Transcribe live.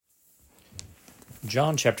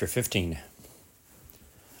John chapter 15.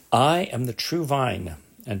 I am the true vine,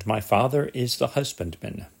 and my Father is the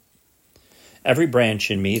husbandman. Every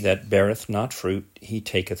branch in me that beareth not fruit, he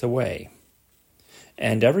taketh away.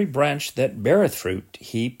 And every branch that beareth fruit,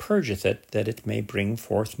 he purgeth it, that it may bring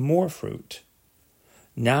forth more fruit.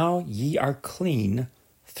 Now ye are clean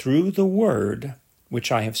through the word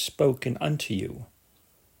which I have spoken unto you.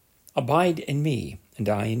 Abide in me, and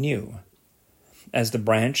I in you. As the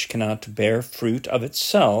branch cannot bear fruit of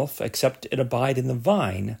itself, except it abide in the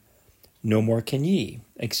vine, no more can ye,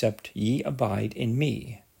 except ye abide in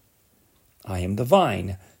me. I am the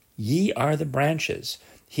vine, ye are the branches.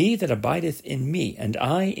 He that abideth in me, and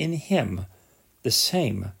I in him, the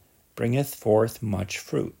same bringeth forth much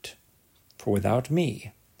fruit. For without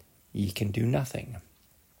me ye can do nothing.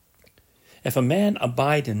 If a man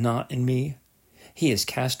abide not in me, he is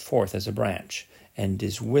cast forth as a branch, and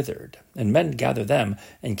is withered, and men gather them,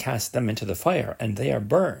 and cast them into the fire, and they are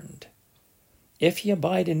burned. If ye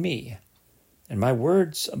abide in me, and my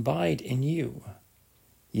words abide in you,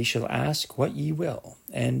 ye shall ask what ye will,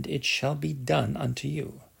 and it shall be done unto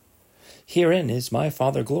you. Herein is my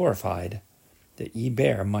Father glorified, that ye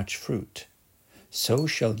bear much fruit. So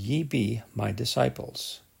shall ye be my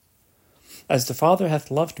disciples. As the Father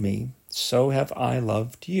hath loved me, so have I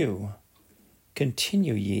loved you.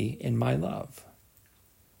 Continue ye in my love.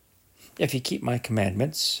 If ye keep my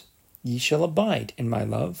commandments, ye shall abide in my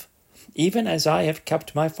love, even as I have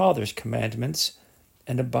kept my Father's commandments,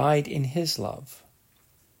 and abide in his love.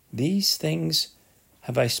 These things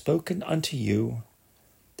have I spoken unto you,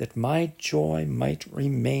 that my joy might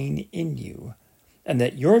remain in you, and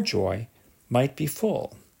that your joy might be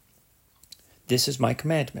full. This is my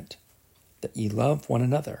commandment, that ye love one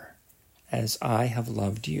another, as I have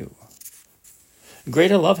loved you.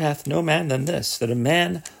 Greater love hath no man than this, that a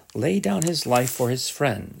man lay down his life for his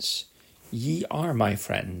friends. Ye are my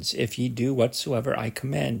friends, if ye do whatsoever I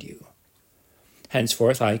command you.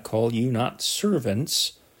 Henceforth I call you not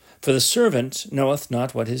servants, for the servant knoweth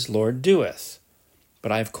not what his Lord doeth.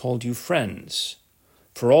 But I have called you friends.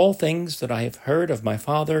 For all things that I have heard of my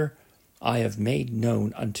Father, I have made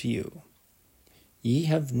known unto you. Ye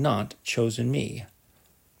have not chosen me,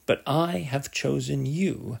 but I have chosen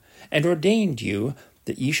you, and ordained you,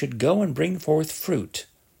 that ye should go and bring forth fruit,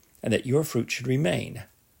 and that your fruit should remain,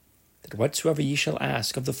 that whatsoever ye shall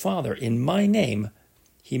ask of the Father in my name,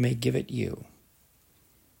 he may give it you.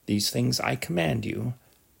 These things I command you,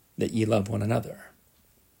 that ye love one another.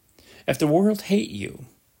 If the world hate you,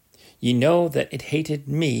 ye know that it hated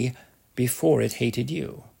me before it hated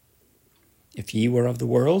you. If ye were of the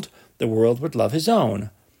world would love his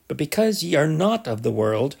own. But because ye are not of the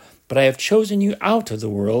world, but I have chosen you out of the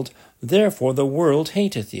world, therefore the world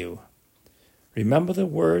hateth you. Remember the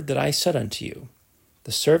word that I said unto you.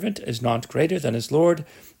 The servant is not greater than his Lord.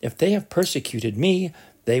 If they have persecuted me,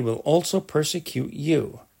 they will also persecute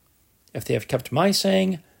you. If they have kept my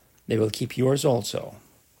saying, they will keep yours also.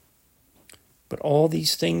 But all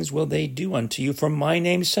these things will they do unto you for my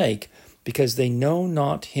name's sake, because they know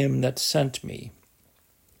not him that sent me.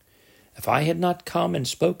 If I had not come and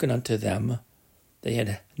spoken unto them, they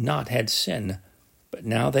had not had sin, but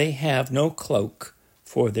now they have no cloak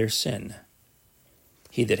for their sin.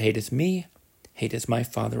 He that hateth me hateth my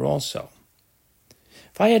Father also.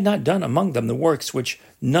 If I had not done among them the works which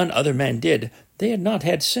none other man did, they had not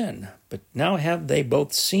had sin, but now have they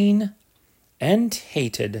both seen and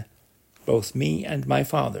hated both me and my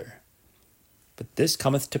Father. But this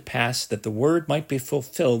cometh to pass, that the word might be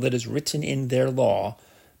fulfilled that is written in their law,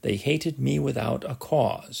 they hated me without a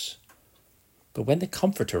cause. But when the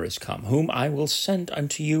Comforter is come, whom I will send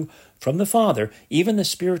unto you from the Father, even the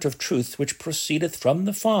Spirit of truth which proceedeth from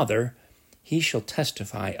the Father, he shall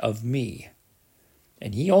testify of me.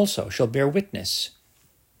 And ye also shall bear witness,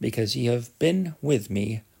 because ye have been with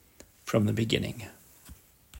me from the beginning.